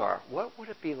radar. What would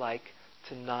it be like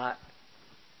to not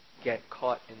get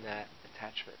caught in that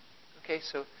attachment? Okay,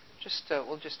 so just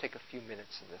we'll just take a few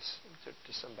minutes in this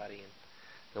to somebody, and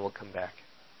then we'll come back.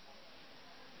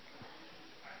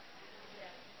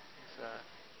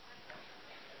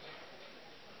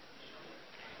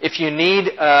 If you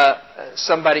need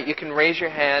somebody, you can raise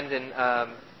your hand,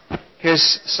 and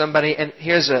here's somebody, and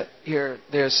there's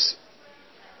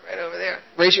right over there.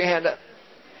 Raise your hand up.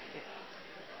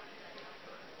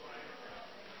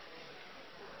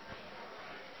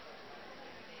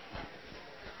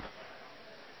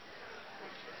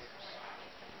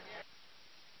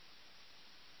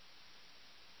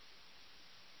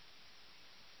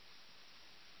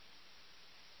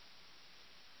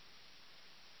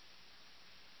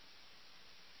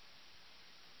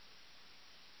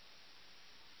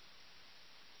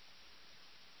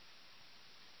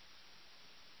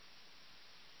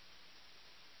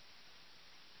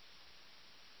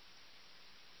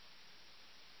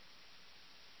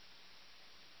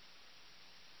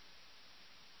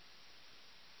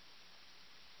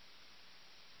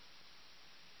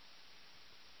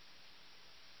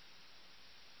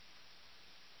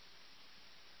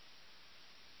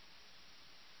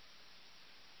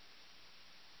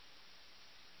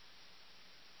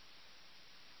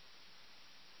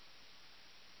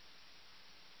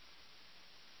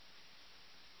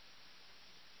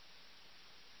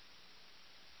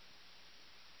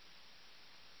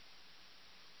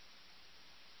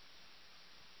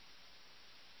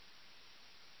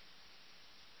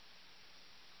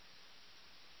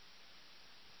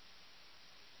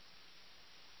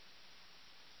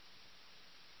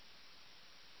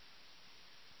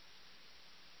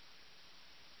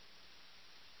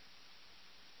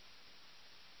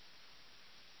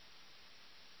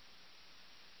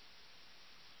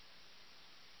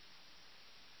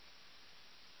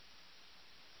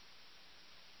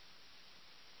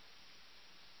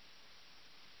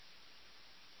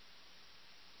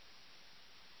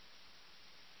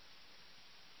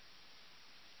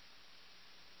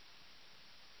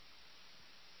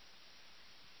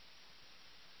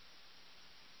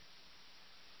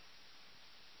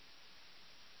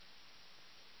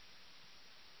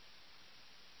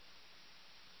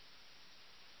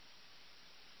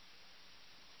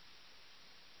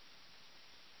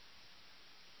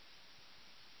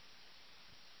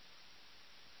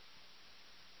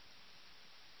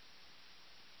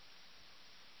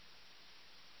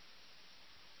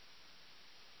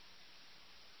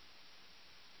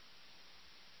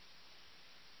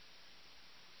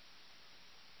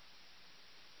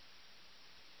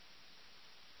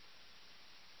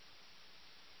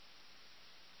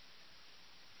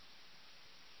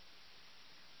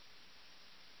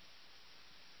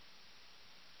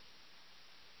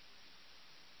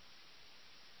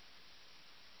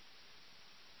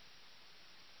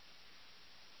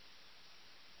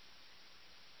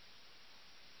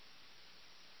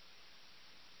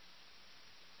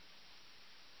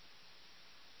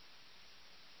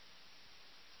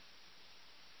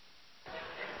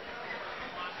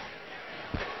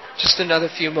 Just another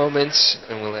few moments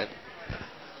and we'll end.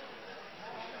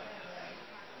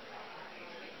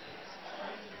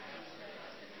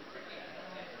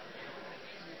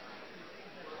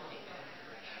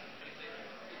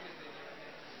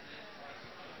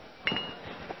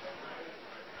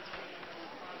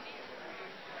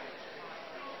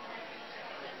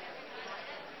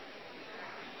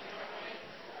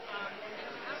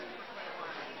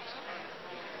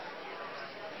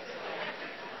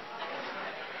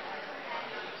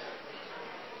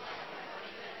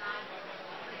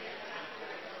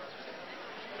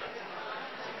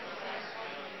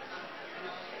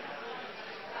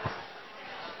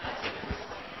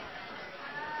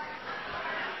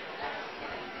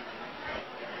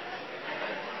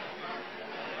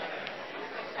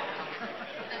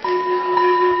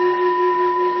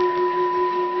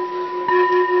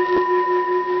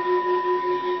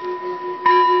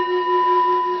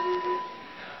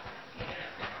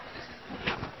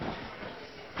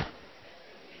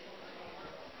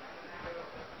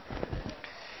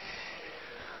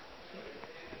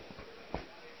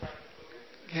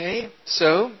 Okay,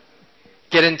 so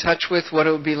get in touch with what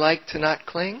it would be like to not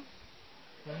cling.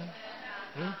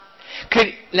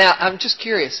 Now, I'm just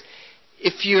curious,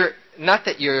 if you're, not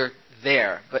that you're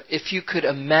there, but if you could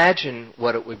imagine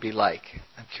what it would be like,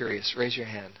 I'm curious, raise your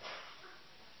hand.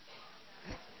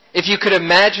 If you could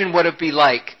imagine what it would be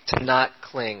like to not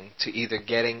cling to either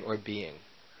getting or being.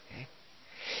 Okay?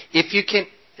 If you can,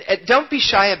 don't be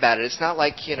shy about it. It's not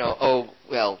like, oh,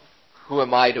 well, who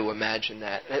am I to imagine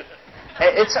that?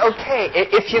 It's okay.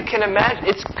 If you can imagine,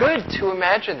 it's good to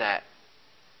imagine that.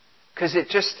 Because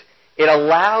it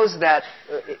allows that,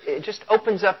 it just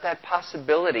opens up that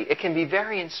possibility. It can be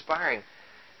very inspiring.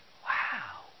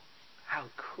 Wow, how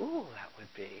cool that would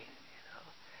be.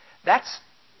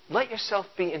 Let yourself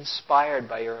be inspired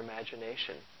by your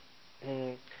imagination.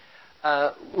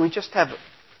 We just have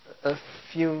a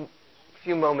few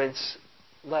moments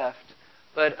left,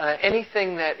 but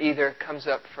anything that either comes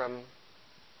up from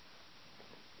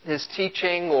his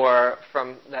teaching or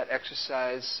from that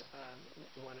exercise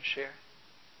you want to share?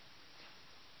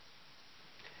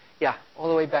 Yeah, all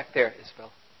the way back there,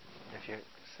 Isabel, if you're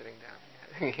sitting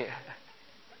down. Yeah.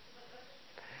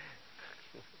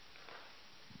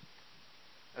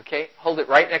 Okay, hold it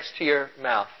right next to your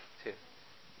mouth, too.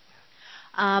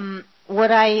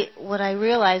 What I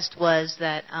realized was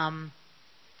that, and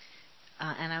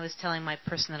I was telling my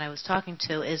person that I was talking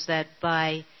to, is that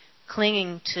by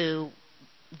clinging to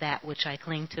that which I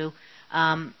cling to,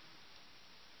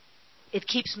 it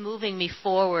keeps moving me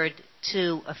forward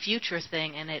to a future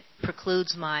thing, and it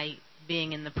precludes my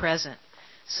being in the present.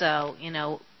 So,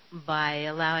 by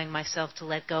allowing myself to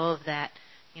let go of that,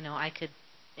 I could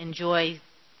enjoy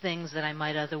things that I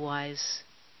might otherwise,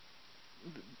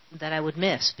 that I would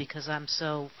miss because I'm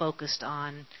so focused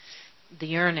on the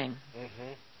yearning.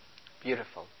 Mm-hmm.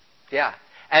 Beautiful. Yeah.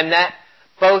 And that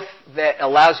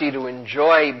allows you to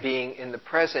enjoy being in the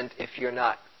present if you're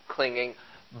not clinging,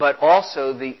 but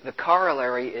also the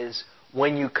corollary is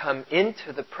when you come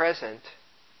into the present,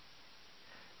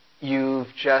 you've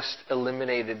just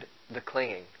eliminated the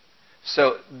clinging.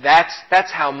 So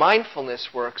that's how mindfulness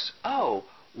works. Oh,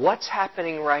 what's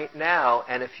happening right now?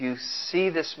 And if you see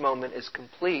this moment as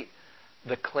complete,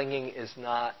 the clinging is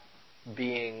not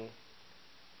being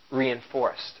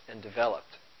reinforced and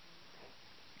developed.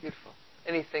 Beautiful.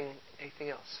 Anything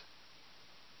else?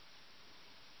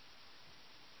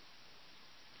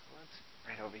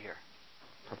 Right over here.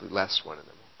 Probably last one, and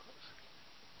then we'll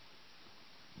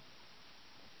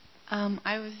close.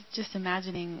 I was just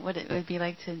imagining what it would be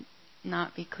like to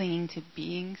not be clinging to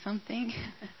being something.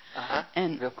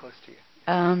 And real close to you.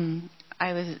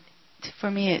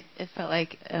 For me, it felt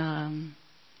like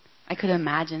I could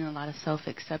imagine a lot of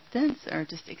self-acceptance or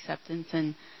just acceptance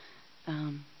and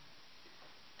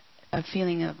a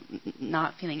feeling of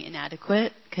not feeling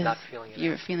inadequate because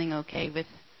you're feeling okay with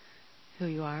who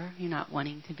you are. You're not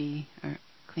wanting to be or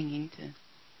clinging to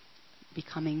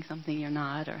becoming something you're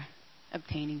not or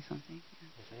obtaining something.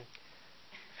 Mm-hmm.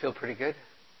 Feel pretty good?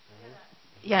 Mm-hmm.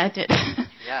 Yeah, it did.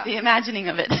 Yeah. The imagining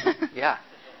of it. Yeah.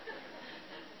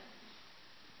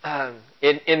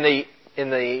 In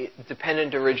the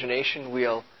dependent origination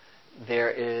wheel, there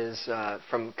is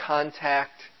from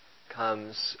contact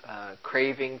comes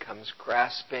craving, comes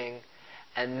grasping,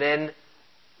 and then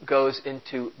goes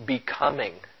into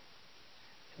becoming.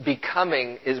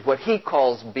 Becoming is what he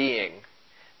calls being.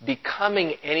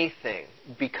 Becoming anything.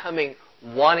 Becoming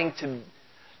wanting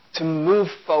to move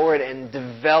forward and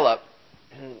develop,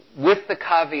 with the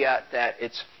caveat that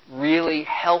it's really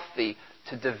healthy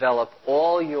to develop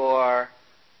all your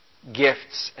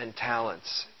gifts and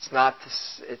talents.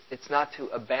 It's not to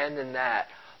abandon that.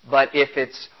 But if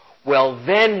it's, well,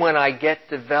 then when I get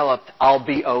developed, I'll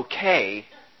be okay,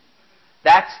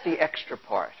 that's the extra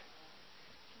part.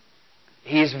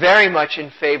 He's very much in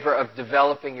favor of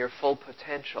developing your full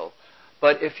potential.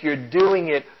 But if you're doing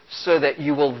it so that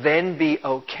you will then be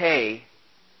okay,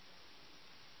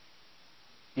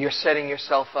 you're setting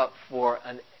yourself up for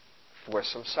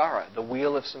samsara, the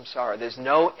wheel of samsara. There's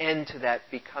no end to that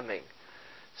becoming.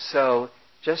 So,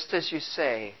 just as you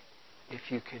say, if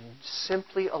you can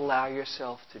simply allow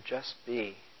yourself to just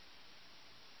be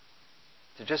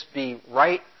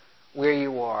right where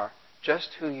you are,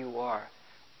 just who you are,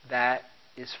 that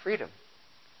is freedom.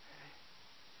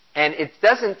 And it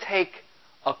doesn't take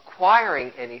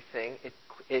acquiring anything.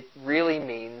 It really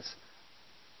means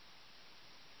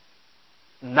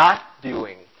not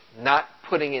doing, not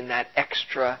putting in that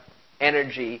extra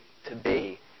energy to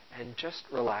be, and just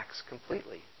relax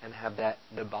completely and have that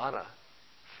nibbana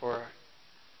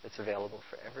that's available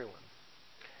for everyone.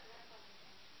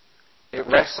 It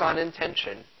rests on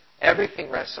intention.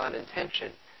 Everything rests on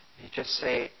intention. You just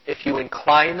say, if you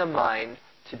incline the mind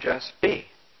to just be.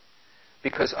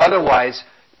 Because otherwise,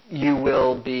 you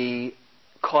will be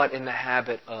caught in the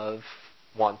habit of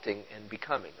wanting and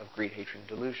becoming, of greed, hatred, and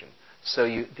delusion. So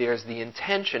there's the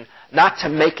intention not to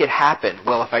make it happen.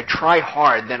 Well, if I try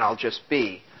hard, then I'll just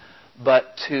be.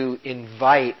 But to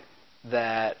invite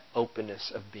that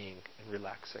openness of being and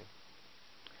relaxing.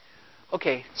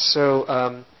 Okay,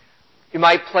 so you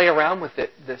might play around with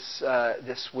it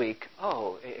this week.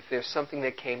 Oh, if there's something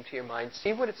that came to your mind,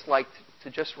 see what it's like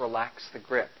to just relax the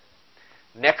grip.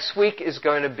 Next week is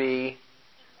going to be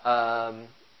Hung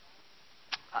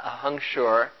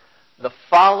Shur. The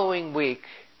following week,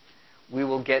 we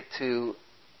will get to,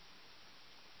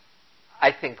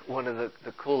 I think, one of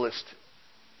the coolest,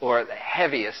 or the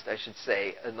heaviest, I should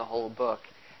say, in the whole book.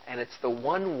 And it's the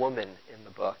one woman in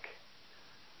the book,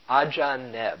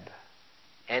 Ajahn Neb,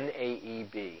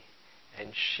 N-A-E-B.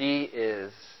 And she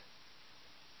is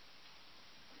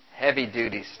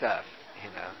heavy-duty stuff,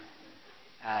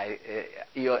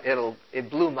 It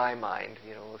blew my mind.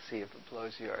 We'll see if it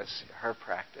blows yours. Her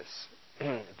practice.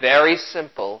 Very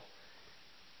simple,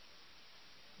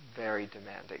 very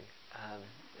demanding,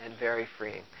 and very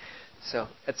freeing. So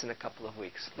that's in a couple of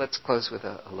weeks. Let's close with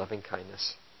a loving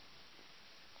kindness.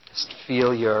 Just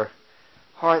feel your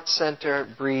heart center.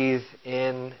 Breathe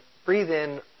in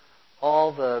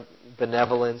all the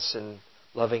benevolence and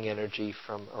loving energy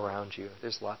from around you.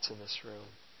 There's lots in this room.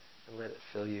 And let it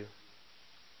fill you.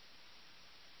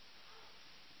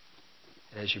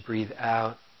 And as you breathe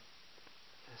out,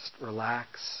 just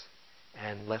relax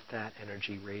and let that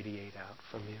energy radiate out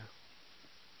from you.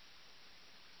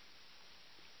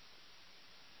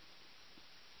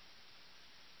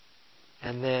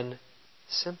 And then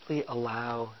simply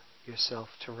allow yourself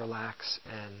to relax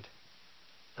and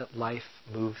let life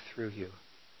move through you.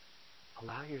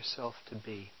 Allow yourself to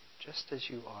be just as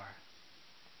you are.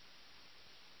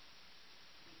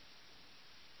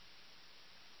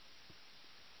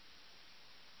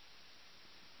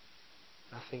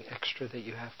 Nothing extra that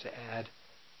you have to add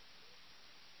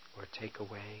or take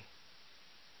away.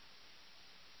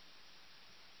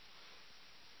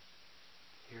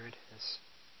 Here it is.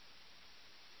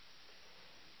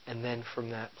 And then from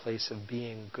that place of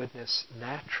being, goodness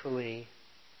naturally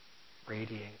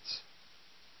radiates,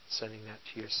 sending that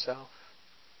to yourself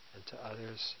and to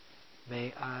others.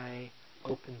 May I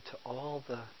open to all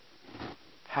the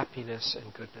happiness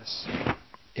and goodness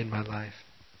in my life.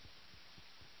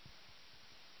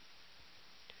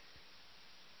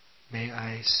 May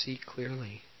I see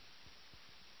clearly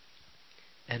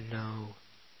and know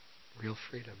real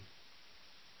freedom.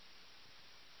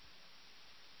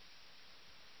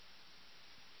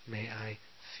 May I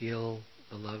feel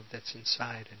the love that's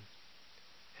inside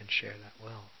and share that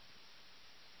well.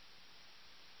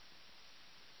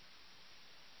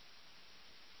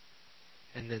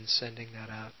 And then sending that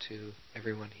out to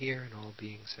everyone here and all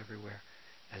beings everywhere.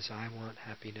 As I want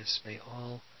happiness, may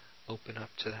all open up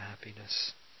to the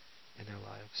happiness in their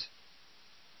lives.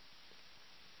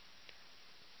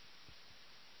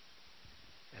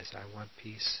 As I want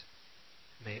peace,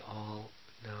 may all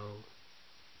know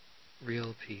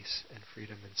real peace and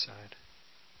freedom inside.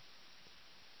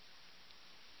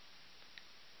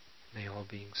 May all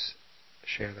beings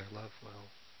share their love well.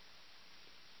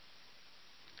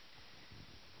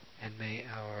 And may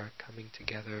our coming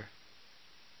together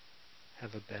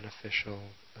have a beneficial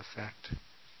effect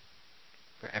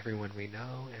for everyone we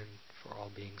know and for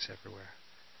all beings everywhere.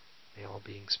 May all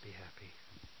beings be happy.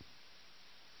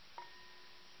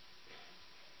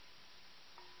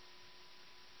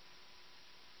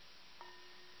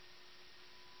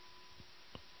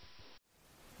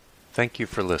 Thank you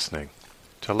for listening.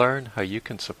 To learn how you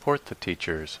can support the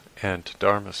teachers and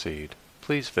Dharma Seed,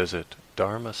 please visit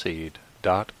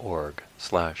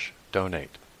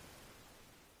dharmaseed.org/donate.